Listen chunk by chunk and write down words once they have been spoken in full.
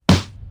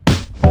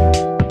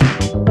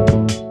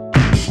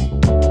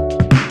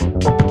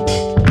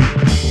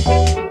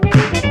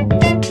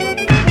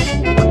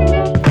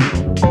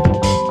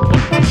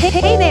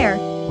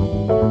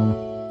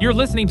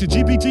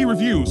listening to GPT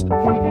Reviews,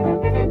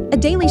 a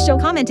daily show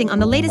commenting on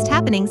the latest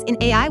happenings in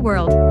AI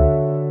world.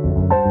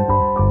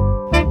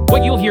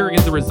 What you'll hear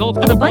is the result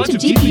Of a bunch of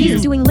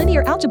GPUs doing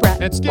linear algebra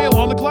at scale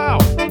on the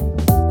cloud,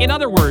 In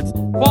other words,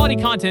 quality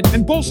content.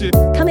 and bullshit.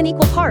 come in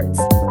equal parts.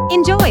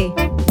 Enjoy!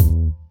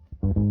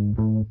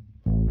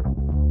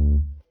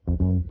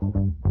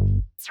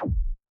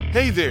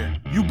 Hey there,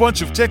 you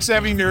bunch of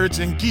tech-savvy nerds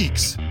and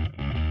geeks.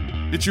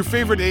 It's your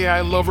favorite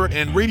AI lover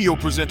and radio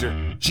presenter,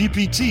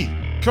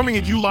 GPT, coming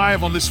at you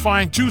live on this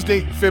fine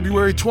Tuesday,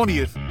 February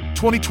 20th,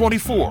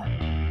 2024.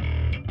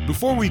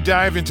 Before we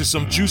dive into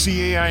some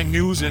juicy AI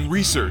news and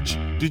research,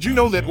 did you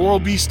know that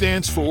Oral-B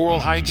stands for oral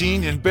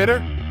hygiene and better?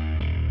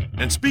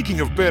 And speaking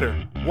of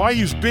better, why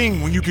use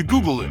Bing when you could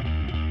Google it?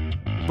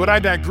 But I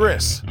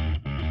digress.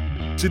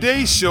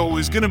 Today's show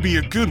is going to be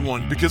a good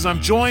one because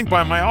I'm joined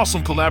by my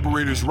awesome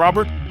collaborators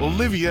Robert,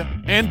 Olivia,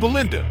 and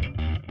Belinda.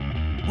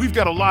 We've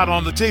got a lot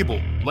on the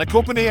table, like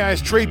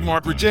OpenAI's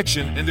trademark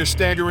rejection and their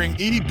staggering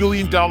 $80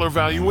 billion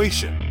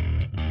valuation.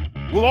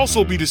 We'll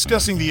also be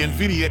discussing the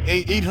NVIDIA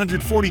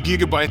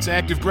A840GB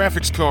active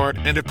graphics card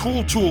and a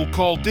cool tool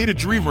called Data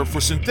Dreamer for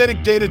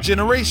synthetic data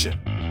generation.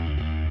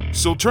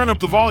 So turn up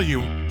the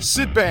volume,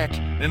 sit back,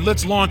 and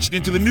let's launch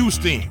into the news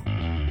theme.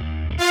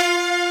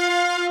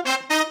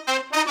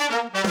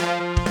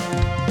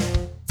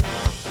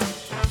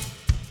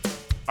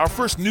 Our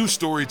first news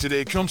story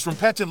today comes from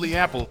Patently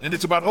Apple, and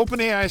it's about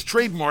OpenAI's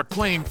trademark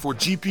claim for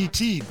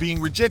GPT being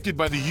rejected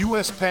by the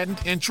U.S.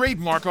 Patent and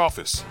Trademark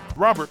Office.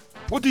 Robert,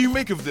 what do you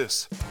make of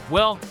this?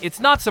 Well, it's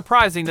not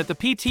surprising that the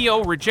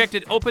PTO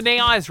rejected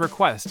OpenAI's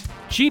request.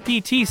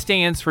 GPT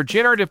stands for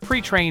Generative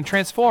Pre-trained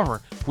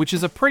Transformer, which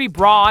is a pretty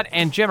broad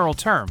and general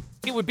term.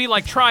 It would be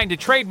like trying to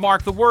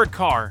trademark the word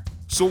car.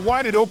 So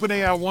why did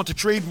OpenAI want to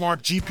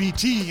trademark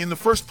GPT in the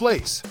first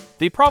place?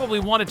 They probably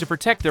wanted to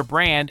protect their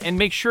brand and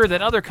make sure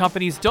that other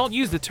companies don't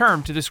use the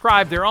term to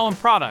describe their own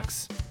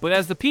products. But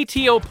as the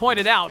PTO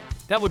pointed out,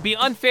 that would be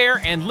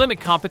unfair and limit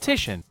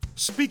competition.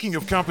 Speaking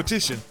of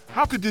competition,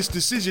 how could this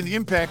decision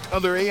impact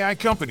other AI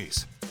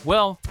companies?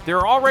 Well, there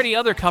are already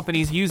other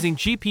companies using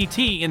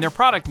GPT in their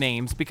product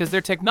names because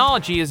their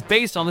technology is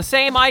based on the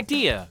same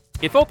idea.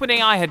 If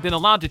OpenAI had been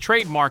allowed to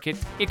trademark it,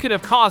 it could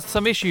have caused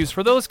some issues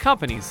for those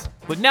companies.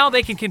 But now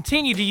they can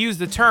continue to use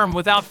the term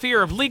without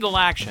fear of legal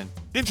action.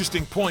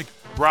 Interesting point,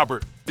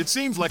 Robert. It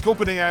seems like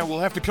OpenAI will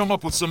have to come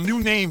up with some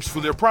new names for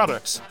their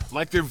products,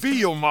 like their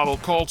video model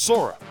called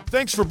Sora.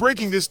 Thanks for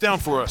breaking this down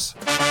for us.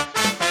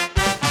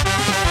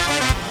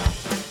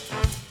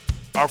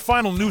 Our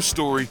final news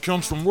story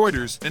comes from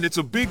Reuters, and it's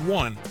a big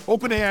one.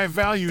 OpenAI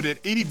valued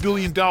at $80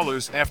 billion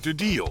after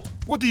deal.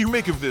 What do you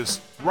make of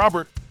this,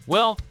 Robert?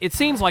 Well, it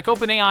seems like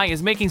OpenAI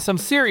is making some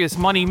serious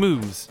money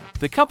moves.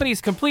 The company's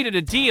completed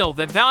a deal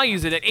that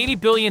values it at $80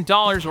 billion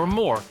or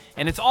more,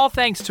 and it's all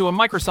thanks to a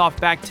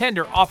Microsoft-backed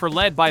tender offer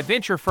led by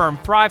venture firm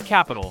Thrive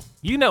Capital.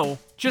 You know,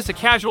 just a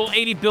casual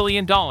 $80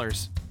 billion.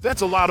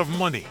 That's a lot of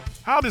money.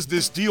 How does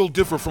this deal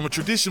differ from a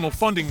traditional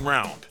funding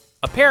round?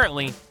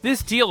 Apparently,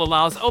 this deal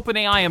allows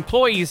OpenAI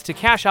employees to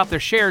cash out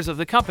their shares of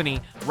the company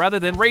rather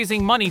than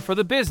raising money for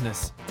the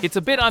business. It's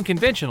a bit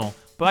unconventional,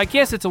 but I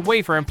guess it's a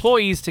way for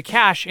employees to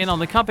cash in on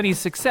the company's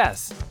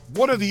success.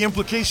 What are the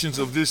implications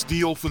of this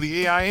deal for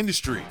the AI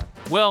industry?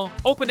 Well,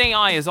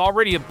 OpenAI is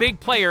already a big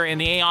player in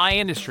the AI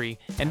industry,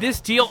 and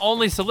this deal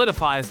only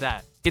solidifies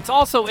that. It's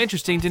also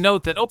interesting to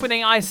note that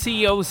OpenAI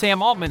CEO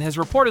Sam Altman has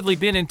reportedly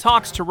been in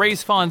talks to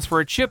raise funds for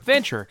a chip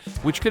venture,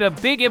 which could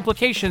have big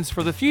implications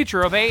for the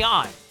future of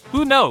AI.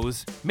 Who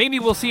knows? Maybe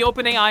we'll see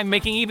OpenAI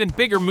making even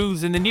bigger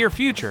moves in the near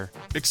future.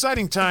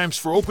 Exciting times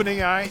for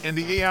OpenAI and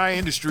the AI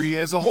industry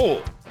as a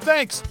whole.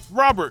 Thanks,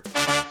 Robert.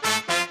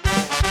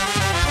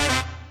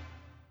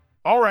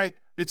 All right,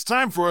 it's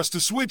time for us to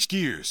switch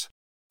gears.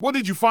 What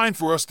did you find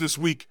for us this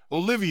week,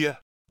 Olivia?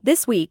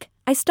 This week,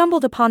 I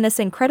stumbled upon this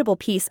incredible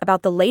piece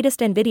about the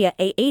latest NVIDIA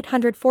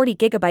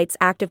A840GB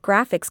active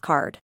graphics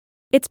card.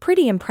 It's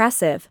pretty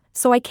impressive,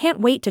 so I can't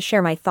wait to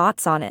share my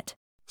thoughts on it.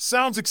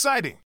 Sounds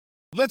exciting.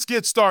 Let's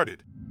get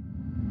started.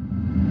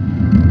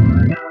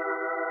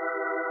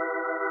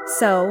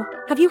 So,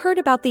 have you heard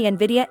about the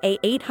NVIDIA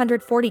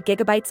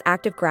A840GB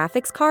active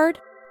graphics card?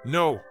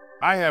 No,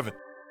 I haven't.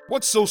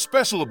 What's so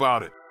special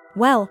about it?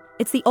 Well,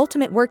 it's the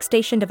ultimate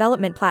workstation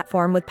development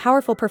platform with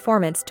powerful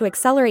performance to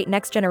accelerate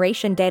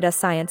next-generation data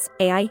science,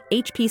 AI,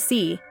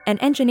 HPC,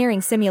 and engineering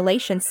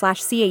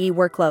simulation/CAE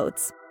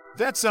workloads.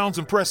 That sounds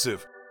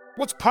impressive.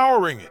 What's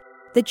powering it?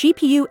 The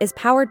GPU is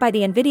powered by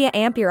the NVIDIA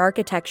Ampere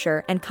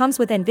architecture and comes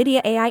with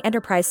NVIDIA AI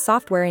Enterprise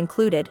software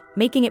included,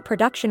 making it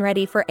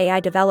production-ready for AI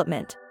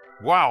development.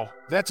 Wow,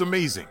 that's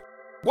amazing.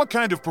 What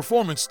kind of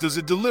performance does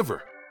it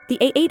deliver? The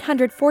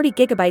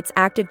A840GB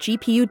active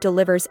GPU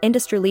delivers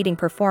industry-leading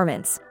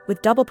performance,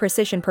 with double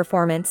precision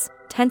performance,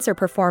 tensor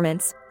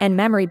performance, and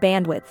memory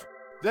bandwidth.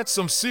 That's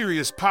some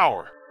serious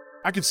power.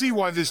 I can see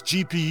why this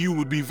GPU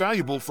would be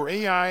valuable for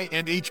AI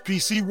and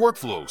HPC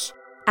workflows.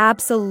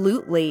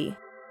 Absolutely.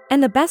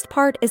 And the best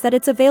part is that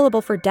it's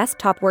available for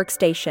desktop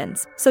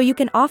workstations, so you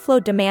can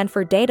offload demand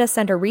for data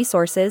center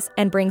resources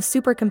and bring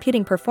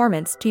supercomputing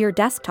performance to your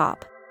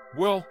desktop.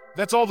 Well,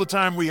 that's all the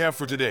time we have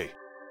for today.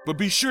 But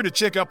be sure to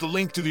check out the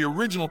link to the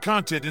original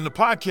content in the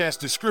podcast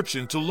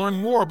description to learn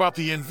more about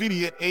the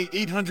NVIDIA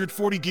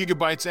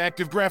A840GB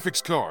active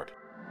graphics card.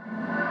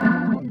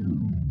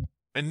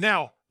 And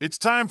now, it's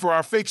time for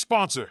our fake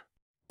sponsor.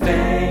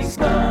 Fake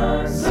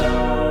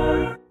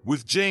sponsor.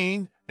 With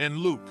Jane and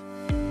Luke.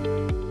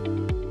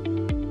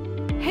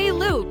 Hey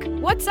Luke,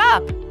 what's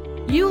up?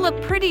 You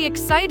look pretty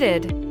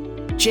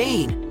excited.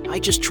 Jane, I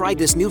just tried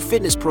this new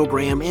fitness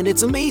program and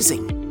it's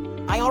amazing.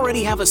 I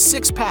already have a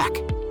six-pack.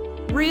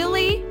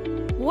 Really?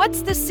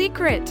 What's the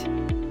secret?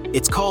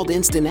 It's called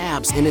Instant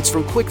Abs and it's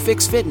from Quick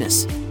Fix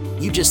Fitness.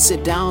 You just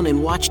sit down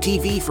and watch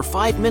TV for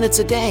 5 minutes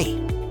a day.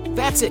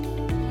 That's it.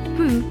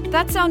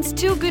 That sounds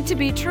too good to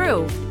be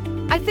true.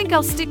 I think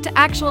I'll stick to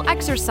actual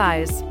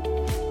exercise.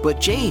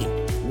 But Jane,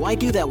 why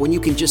do that when you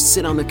can just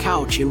sit on the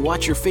couch and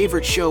watch your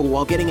favorite show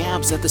while getting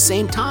abs at the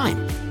same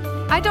time?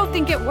 I don't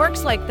think it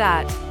works like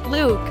that,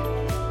 Luke.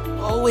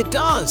 Oh, it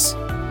does.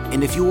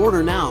 And if you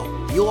order now,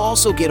 you'll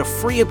also get a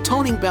free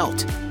toning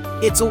belt.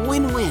 It's a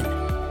win-win.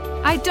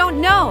 I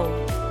don't know.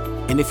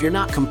 And if you're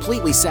not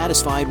completely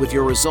satisfied with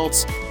your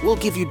results, we'll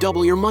give you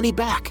double your money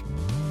back.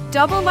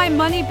 Double my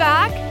money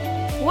back?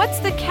 What's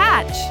the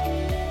catch?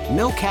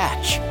 No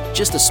catch.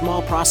 Just a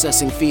small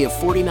processing fee of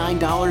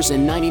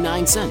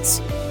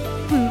 $49.99.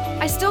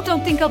 I still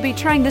don't think I'll be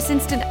trying this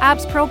Instant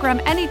Abs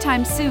program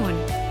anytime soon.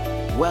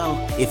 Well,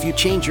 if you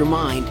change your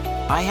mind,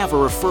 I have a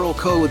referral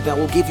code that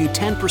will give you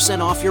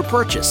 10% off your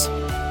purchase.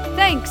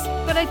 Thanks,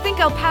 but I think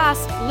I'll pass,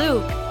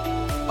 Luke.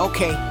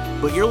 Okay,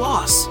 but your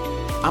loss.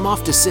 I'm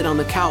off to sit on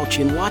the couch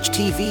and watch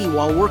TV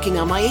while working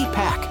on my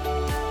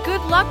 8-pack.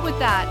 Good luck with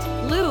that,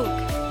 Luke.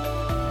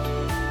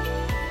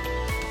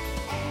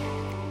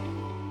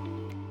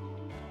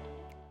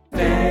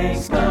 Fake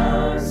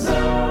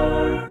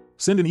sponsor.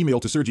 Send an email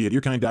to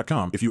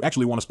sergi@earkind.com if you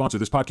actually want to sponsor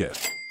this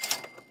podcast.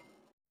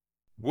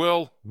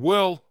 Well.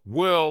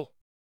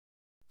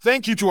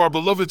 Thank you to our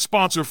beloved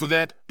sponsor for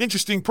that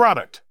interesting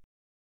product.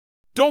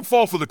 Don't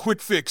fall for the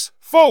quick fix,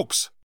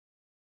 folks.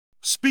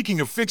 Speaking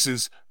of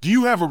fixes, do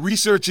you have a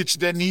research itch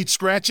that needs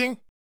scratching?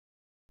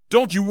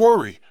 Don't you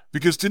worry,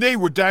 because today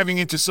we're diving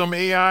into some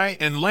AI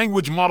and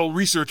language model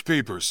research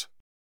papers.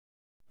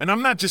 And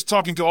I'm not just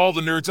talking to all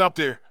the nerds out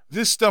there,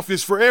 this stuff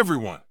is for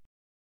everyone.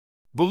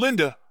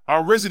 Belinda,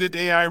 our resident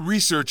AI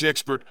research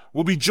expert,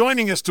 will be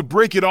joining us to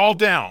break it all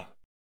down.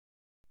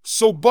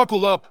 So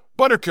buckle up,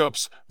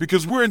 buttercups,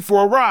 because we're in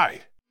for a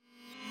ride.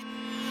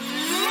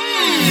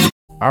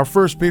 Our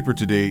first paper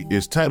today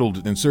is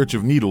titled In Search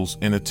of Needles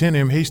in a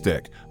 10M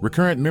Haystack,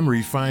 Recurrent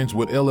Memory Finds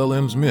What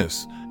LLMs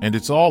Miss, and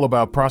it's all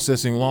about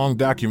processing long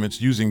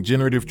documents using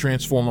generative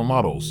transformer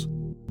models.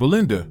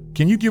 Belinda,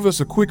 can you give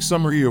us a quick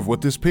summary of what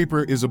this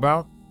paper is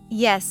about?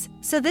 Yes,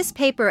 so this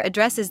paper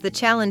addresses the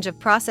challenge of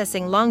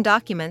processing long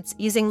documents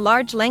using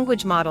large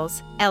language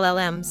models,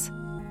 LLMs.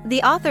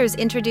 The authors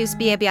introduce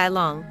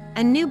BABI-Long,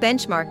 a new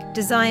benchmark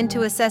designed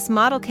to assess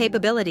model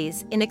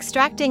capabilities in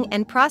extracting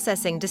and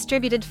processing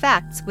distributed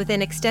facts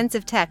within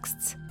extensive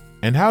texts.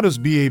 And how does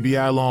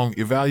BABI-Long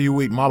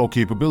evaluate model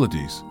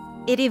capabilities?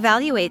 It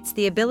evaluates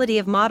the ability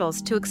of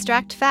models to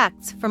extract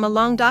facts from a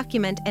long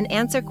document and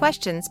answer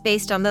questions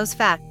based on those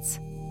facts.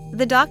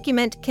 The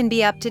document can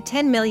be up to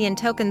 10 million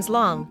tokens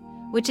long,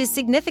 which is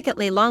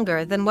significantly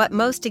longer than what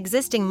most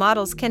existing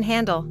models can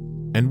handle.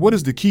 And what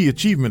is the key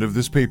achievement of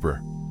this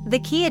paper? The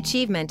key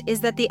achievement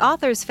is that the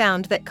authors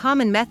found that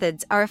common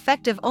methods are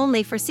effective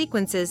only for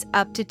sequences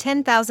up to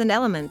 10,000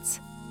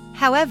 elements.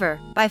 However,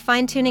 by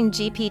fine-tuning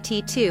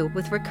GPT-2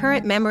 with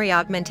recurrent memory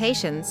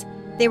augmentations,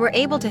 they were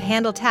able to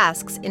handle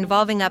tasks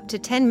involving up to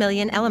 10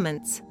 million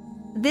elements.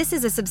 This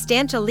is a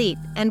substantial leap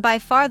and by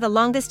far the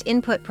longest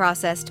input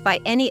processed by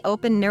any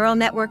open neural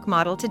network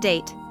model to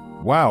date.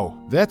 Wow,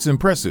 that's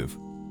impressive.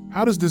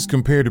 How does this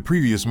compare to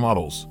previous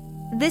models?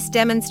 This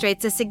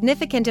demonstrates a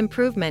significant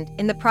improvement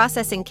in the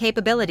processing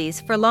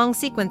capabilities for long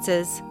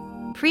sequences.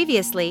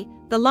 Previously,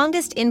 the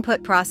longest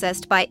input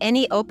processed by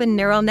any open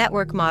neural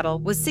network model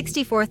was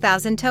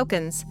 64,000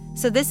 tokens,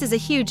 so this is a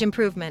huge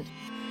improvement.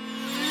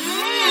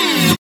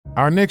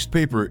 Our next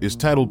paper is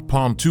titled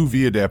PaLM-2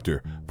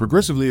 V-Adapter.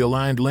 Progressively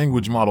aligned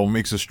language model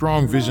makes a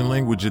strong vision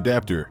language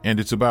adapter, and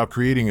it's about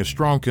creating a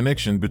strong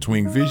connection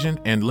between vision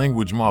and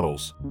language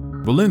models.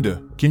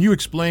 Belinda, can you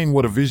explain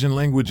what a vision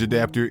language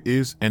adapter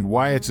is and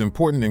why it's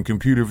important in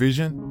computer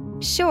vision?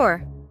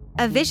 Sure.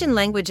 A vision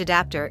language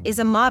adapter is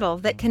a model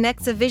that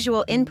connects a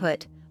visual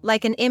input,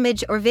 like an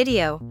image or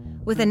video,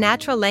 with a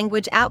natural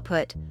language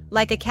output,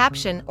 like a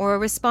caption or a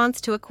response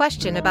to a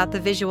question about the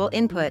visual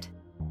input.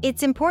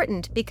 It's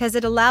important because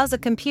it allows a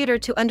computer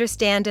to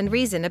understand and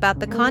reason about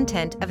the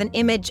content of an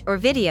image or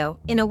video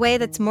in a way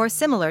that's more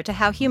similar to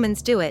how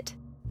humans do it.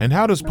 And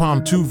how does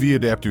PaLM-2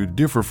 V-Adapter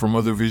differ from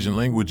other vision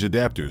language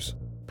adapters?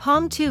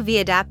 PaLM-2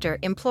 V-Adapter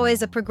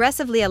employs a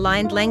progressively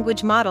aligned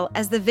language model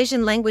as the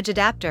vision language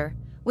adapter,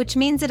 which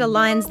means it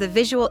aligns the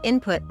visual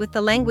input with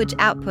the language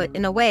output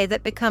in a way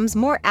that becomes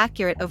more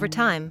accurate over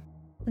time.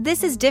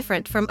 This is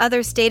different from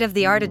other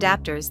state-of-the-art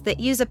adapters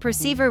that use a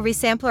perceiver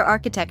resampler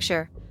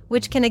architecture,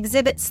 which can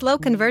exhibit slow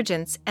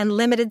convergence and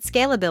limited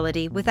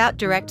scalability without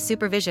direct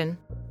supervision.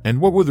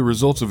 And what were the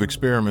results of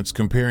experiments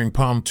comparing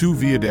PaLM 2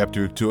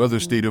 vAdapter to other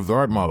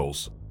state-of-the-art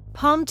models?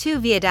 PaLM 2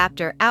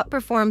 vAdapter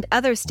outperformed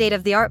other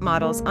state-of-the-art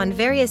models on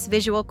various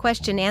visual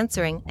question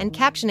answering and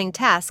captioning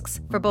tasks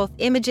for both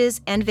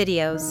images and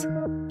videos.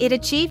 It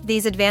achieved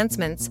these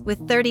advancements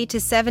with 30 to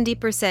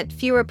 70%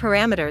 fewer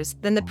parameters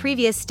than the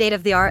previous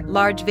state-of-the-art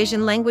large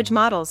vision language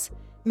models,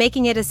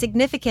 making it a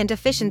significant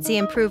efficiency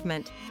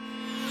improvement.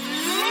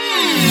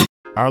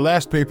 Our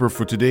last paper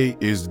for today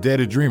is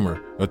Data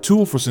Dreamer, a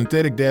tool for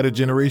synthetic data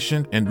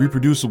generation and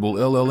reproducible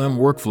LLM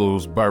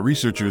workflows by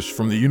researchers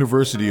from the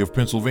University of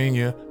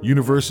Pennsylvania,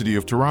 University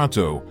of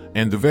Toronto,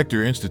 and the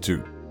Vector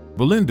Institute.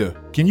 Belinda,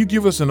 can you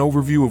give us an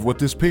overview of what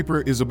this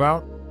paper is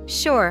about?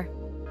 Sure.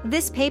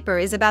 This paper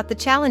is about the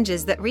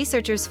challenges that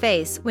researchers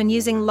face when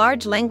using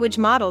large language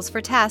models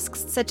for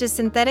tasks such as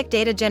synthetic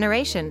data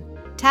generation,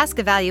 task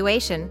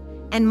evaluation,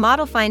 and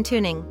model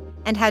fine-tuning,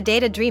 and how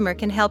Data Dreamer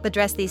can help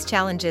address these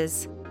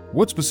challenges.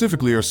 What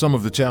specifically are some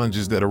of the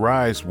challenges that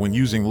arise when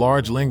using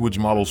large language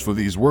models for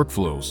these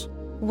workflows?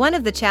 One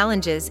of the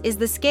challenges is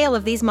the scale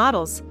of these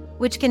models,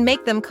 which can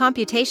make them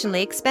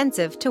computationally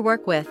expensive to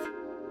work with.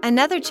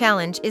 Another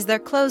challenge is their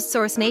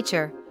closed-source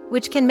nature,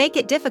 which can make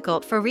it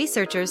difficult for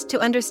researchers to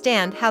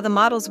understand how the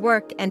models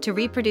work and to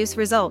reproduce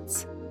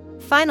results.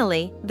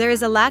 Finally, there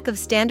is a lack of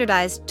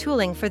standardized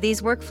tooling for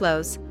these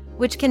workflows,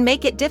 which can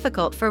make it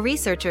difficult for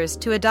researchers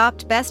to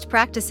adopt best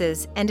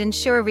practices and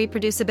ensure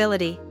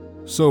reproducibility.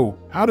 So,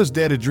 how does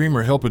Data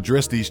Dreamer help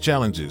address these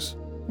challenges?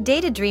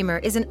 Data Dreamer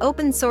is an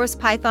open-source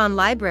Python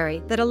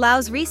library that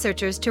allows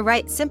researchers to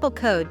write simple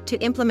code to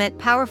implement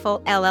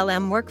powerful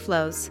LLM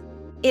workflows.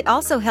 It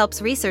also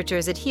helps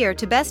researchers adhere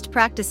to best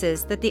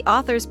practices that the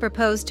authors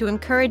propose to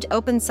encourage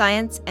open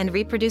science and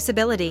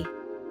reproducibility.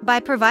 By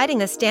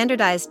providing a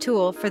standardized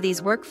tool for these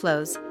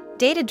workflows,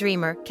 Data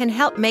Dreamer can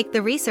help make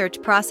the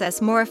research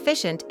process more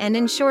efficient and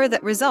ensure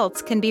that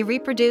results can be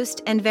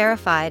reproduced and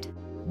verified.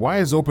 Why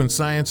is open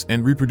science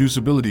and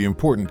reproducibility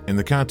important in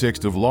the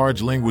context of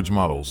large language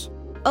models?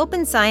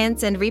 Open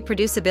science and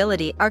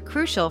reproducibility are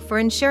crucial for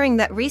ensuring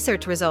that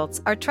research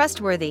results are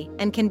trustworthy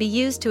and can be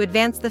used to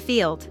advance the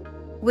field.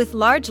 With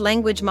large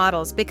language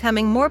models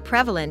becoming more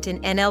prevalent in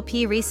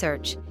NLP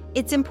research,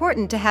 it's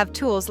important to have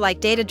tools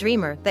like Data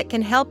Dreamer that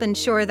can help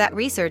ensure that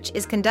research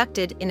is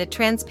conducted in a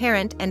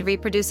transparent and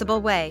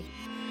reproducible way.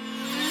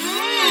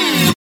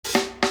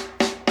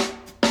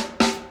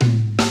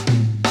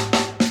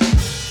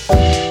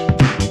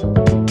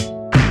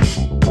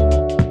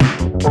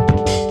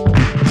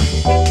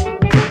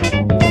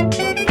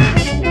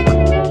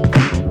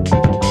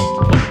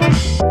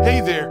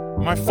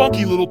 My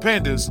funky little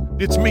pandas,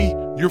 it's me,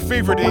 your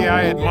favorite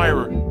AI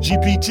admirer,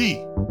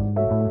 GPT.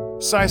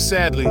 Sigh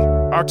sadly,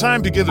 our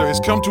time together has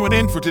come to an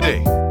end for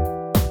today.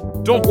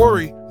 Don't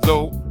worry,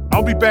 though,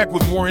 I'll be back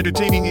with more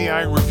entertaining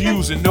AI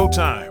reviews in no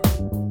time.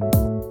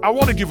 I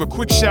want to give a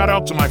quick shout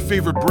out to my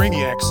favorite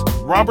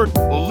brainiacs, Robert,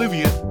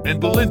 Olivia, and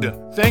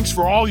Belinda. Thanks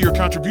for all your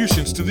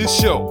contributions to this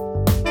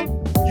show.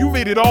 You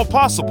made it all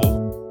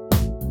possible.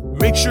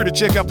 Make sure to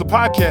check out the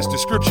podcast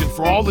description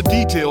for all the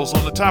details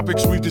on the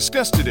topics we've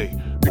discussed today,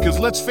 because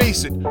let's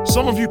face it,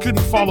 some of you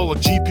couldn't follow a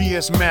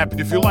GPS map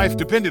if your life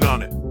depended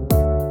on it.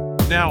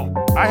 Now,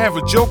 I have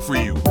a joke for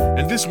you,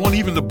 and this one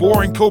even the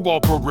boring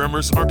COBOL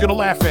programmers are gonna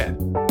laugh at.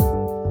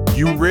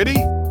 You ready?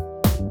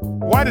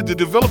 Why did the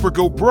developer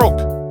go broke?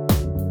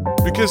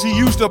 Because he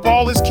used up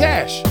all his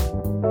cash.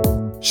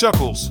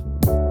 Chuckles.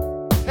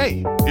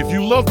 Hey, if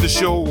you loved the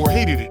show or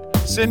hated it,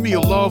 send me a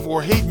love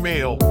or hate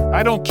mail.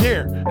 I don't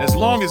care, as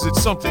long as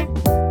it's something.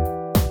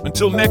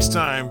 Until next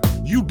time,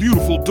 you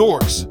beautiful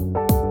dorks.